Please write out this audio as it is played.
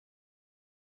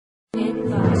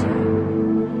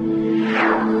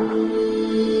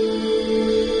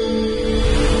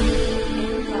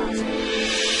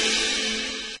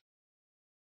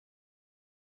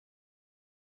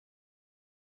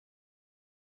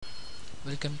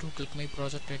Welcome to Click My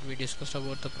Project. That we discussed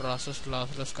about the process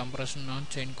lossless compression on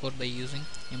chain code by using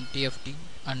MTFT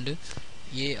and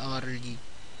ARLE.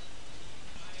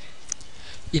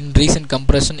 In recent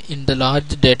compression in the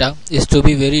large data is to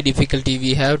be very difficult.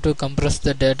 We have to compress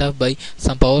the data by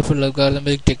some powerful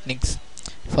algorithmic techniques.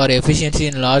 For efficiency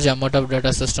in large amount of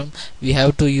data system, we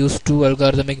have to use two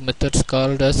algorithmic methods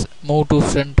called as move to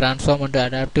front transform and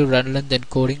adaptive run length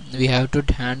encoding. We have to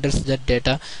handle the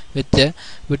data with a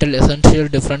vital essential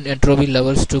different entropy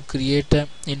levels to create an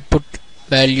input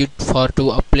value for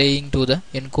to applying to the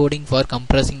encoding for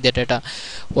compressing the data.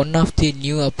 One of the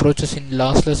new approaches in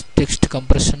lossless text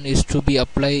compression is to be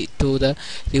applied to the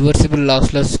reversible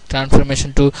lossless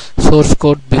transformation to source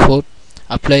code before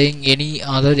applying any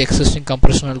other existing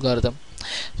compression algorithm.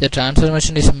 The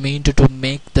transformation is meant to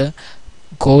make the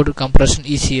code compression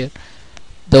easier.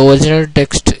 The original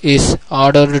text is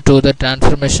ordered to the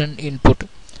transformation input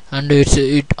and its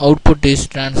output is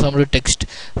transformed text.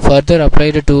 Further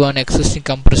applied to an existing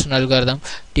compression algorithm,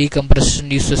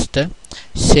 decompression uses the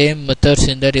same methods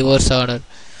in the reverse order.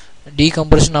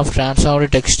 Decompression of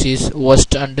transformed text is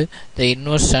worst and the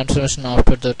inverse transformation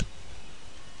after that.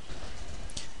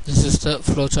 This is the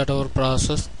flowchart of our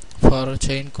process for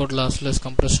chain code lossless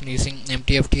compression using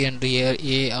MTFT and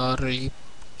ARLE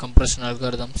compression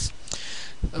algorithms.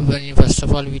 First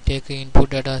of all, we take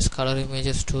input data as color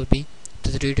images to be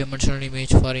the three-dimensional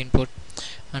image for input,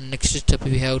 and next step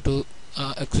we have to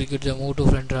execute the move to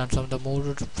front transform. The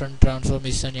move to front transform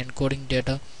is an encoding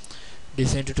data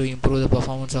designed to improve the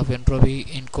performance of entropy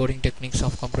encoding techniques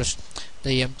of compression.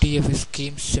 The MTF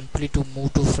schemes simply to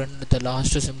move to front the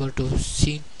last symbol to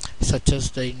scene, such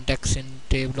as the index in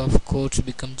table of codes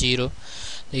become 0.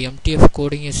 The MTF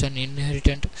coding is an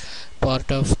inherent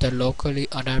part of the locally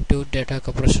adaptive data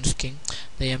compression scheme.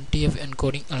 The MTF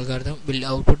encoding algorithm will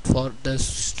output for the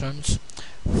runs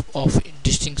of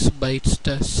distinct bytes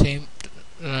the same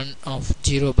run of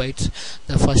 0 bytes.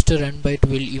 The first run byte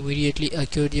will immediately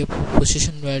acquire the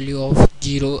position value of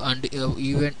 0 and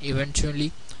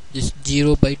eventually this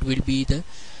 0 byte will be the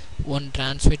one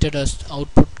transmitted as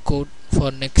output code for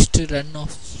next run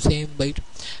of same byte.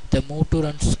 The move to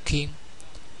run scheme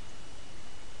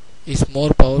is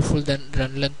more powerful than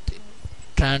run length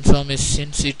transform is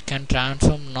since it can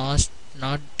transform not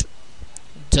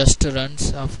just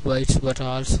runs of bytes but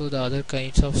also the other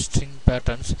kinds of string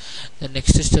patterns. The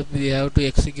next step we have to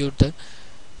execute the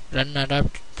run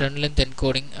length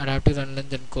encoding, adaptive run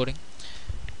length encoding.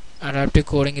 Adaptive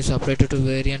coding is applied to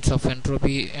variants of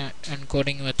entropy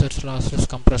encoding methods lossless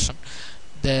compression.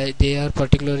 They are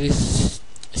particularly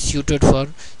suited for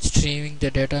streaming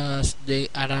the data as they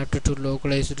adapt to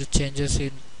localized changes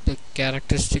in the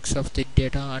characteristics of the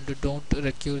data and don't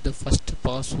require the first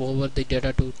pass over the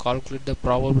data to calculate the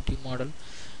probability model.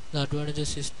 The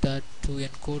advantages is that to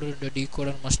encoder the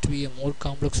decoder must be more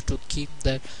complex to keep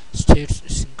the states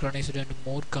synchronized and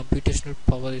more computational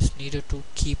power is needed to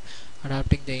keep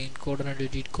adapting the encoder and the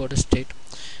decoder state.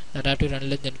 Adaptive run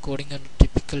length encoding and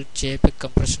typical JPEG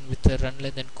compression with the run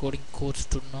length encoding codes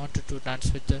do not to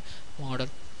transmit the model.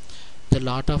 The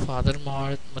lot of other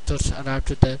methods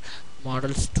adapt the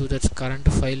models to the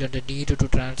current file and need to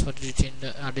transfer it in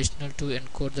the additional to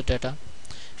encode the data.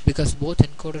 Because both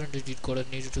encoder and decoder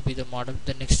need to be the model,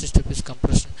 the next step is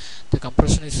compression. The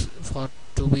compression is for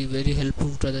to be very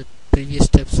helpful to the previous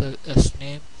steps as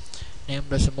named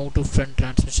as a move to front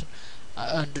transmission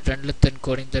and run length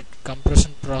encoding. That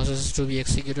compression process is to be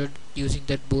executed using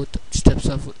that both steps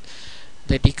of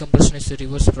the decompression is the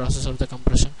reverse process of the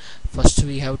compression. First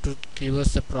we have to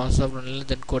reverse the process of run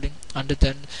length encoding and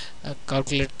then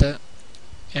calculate the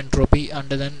entropy, and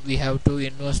then we have to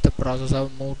inverse the process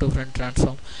of move to front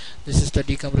transform. This is the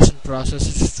decompression process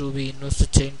is to be inverse the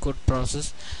chain code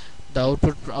process. The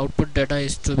output data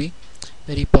is to be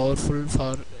very powerful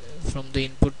from the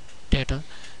input data.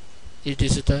 It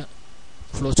is the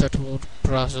flowchart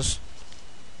process.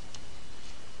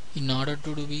 In order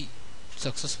to be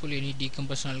successful, any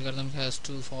decompression algorithm has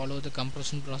to follow the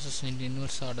compression process in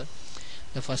inverse order.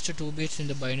 The first two bits in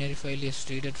the binary file is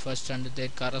read first and they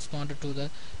correspond to the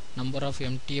number of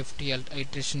MTFT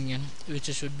iteration n, which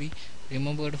should be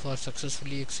remembered for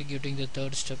successfully executing the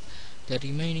third step. The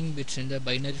remaining bits in the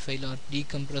binary file are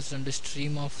decompressed and the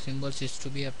stream of symbols is to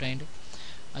be obtained.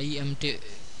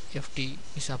 IMTFT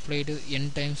is applied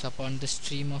n times upon the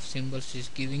stream of symbols is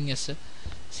giving us a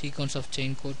sequence of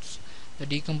chain codes. The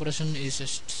decompression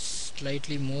is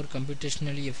slightly more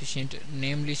computationally efficient,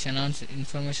 namely Shannon's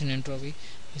information entropy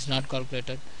is not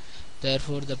calculated.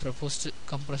 Therefore, the proposed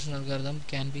compression algorithm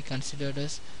can be considered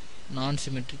as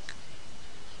non-symmetric.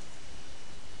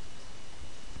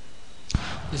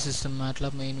 This is the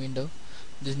MATLAB main window.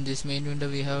 In this main window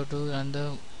we have to run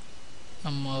the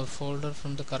our folder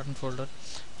from the current folder.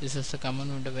 This is the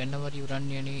command window. Whenever you run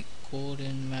any code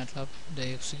in MATLAB,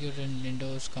 they execute in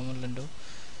Windows command window.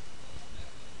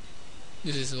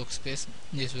 This is workspace.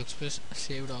 This workspace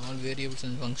saved all variables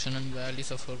and function and values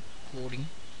of our coding.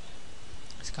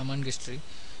 It's command history.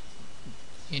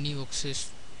 Any workspace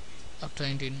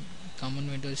obtained in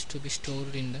command window is to be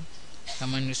stored in the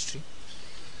command history.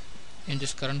 In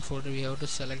this current folder we have to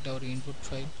select our input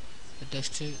file. The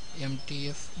test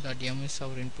mtf.m is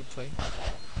our input file.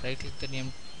 Right click the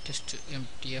test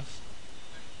mtf,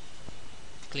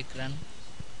 click run.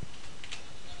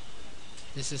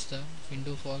 This is the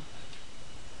window for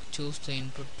choose the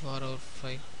input for our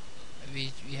file.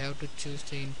 We have to choose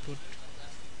the input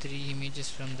 3 images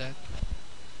from that.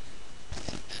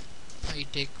 I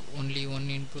take only one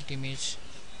input image.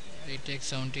 I take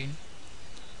 17.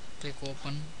 Click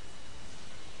open.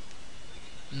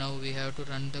 Now we have to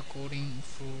run the coding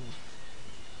through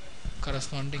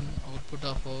corresponding output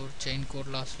of our chain code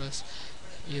lossless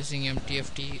using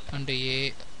MTFT and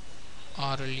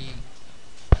ARLE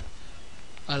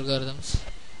algorithms.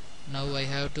 Now I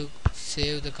have to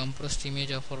save the compressed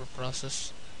image of our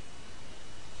process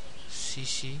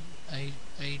cc. I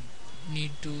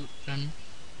need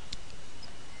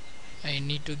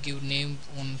to give name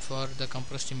one for the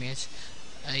compressed image.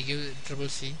 I give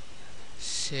CCC,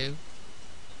 save.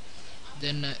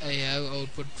 Then I have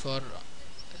output for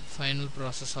final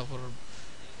process of our.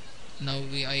 Now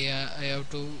I have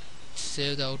to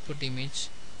save the output image.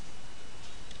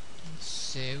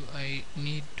 Save. I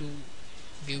need to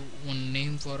give one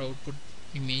name for output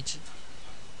image.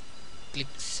 Click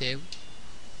save.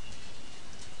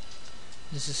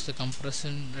 This is the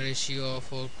compression ratio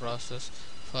of our process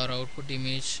for output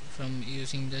image from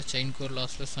using the chain code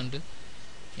lossless and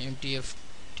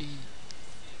MTFT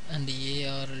and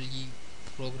ARLE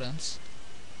programs.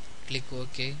 Click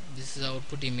OK. This is the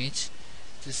output image.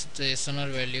 This is the SNR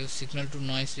value, signal to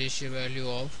noise ratio value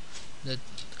of the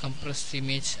compressed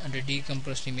image and the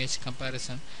decompressed image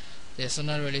comparison. The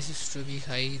SNR value is to be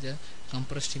high, the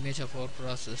compressed image of our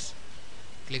process.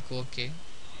 Click OK.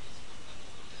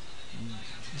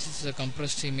 This is the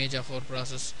compressed image of our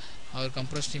process. Our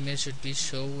compressed image should be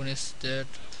shown as that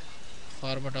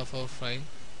format of our file.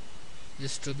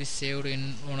 This to be saved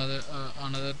in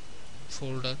another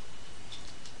folder.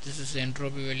 This is the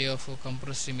entropy value of a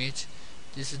compressed image.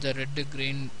 This is the red,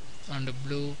 green and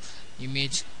blue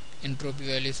image entropy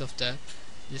values of that.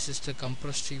 This is the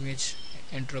compressed image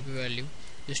entropy value.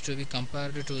 This to be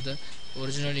compared to the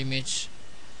original image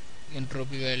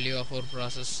entropy value of our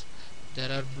process.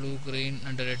 There are blue, green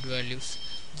and red values.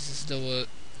 This is the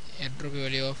entropy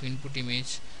value of input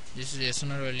image. This is the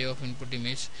SNR value of input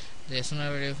image. The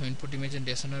SNR value of input image and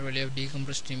the SNR value of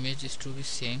decompressed image is to be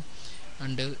same,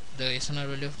 and the SNR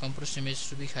value of compressed image is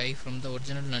to be high from the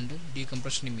original and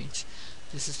decompressed image.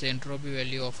 This is the entropy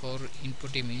value of our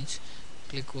input image.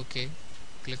 Click OK.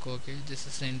 Click OK. This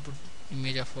is the input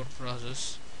image of our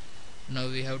process. Now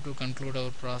we have to conclude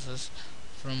our process.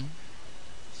 From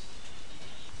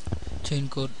chain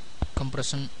code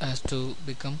compression has to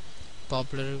become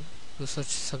popular research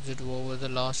subject over the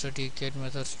last decade.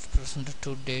 Methods presented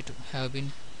to date have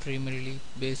been primarily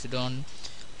based on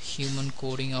human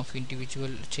coding of individual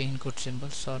chain code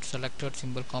symbols or selected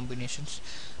symbol combinations.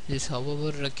 This,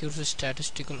 however, requires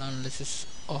statistical analysis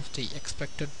of the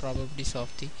expected probabilities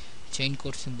of the chain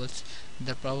code symbols.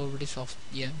 The probabilities of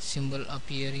a symbol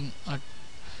appearing are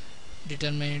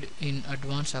determined in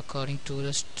advance according to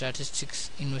the statistics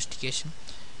investigation.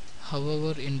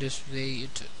 However, in this way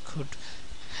it could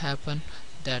happen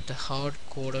that the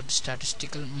hard-coded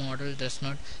statistical model does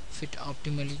not fit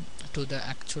optimally to the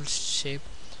actual shape.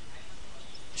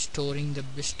 Storing the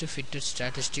best fitted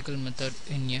statistical method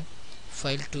in a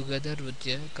file together with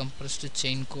a compressed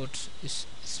chain code is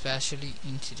spatially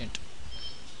incident.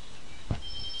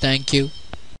 Thank you.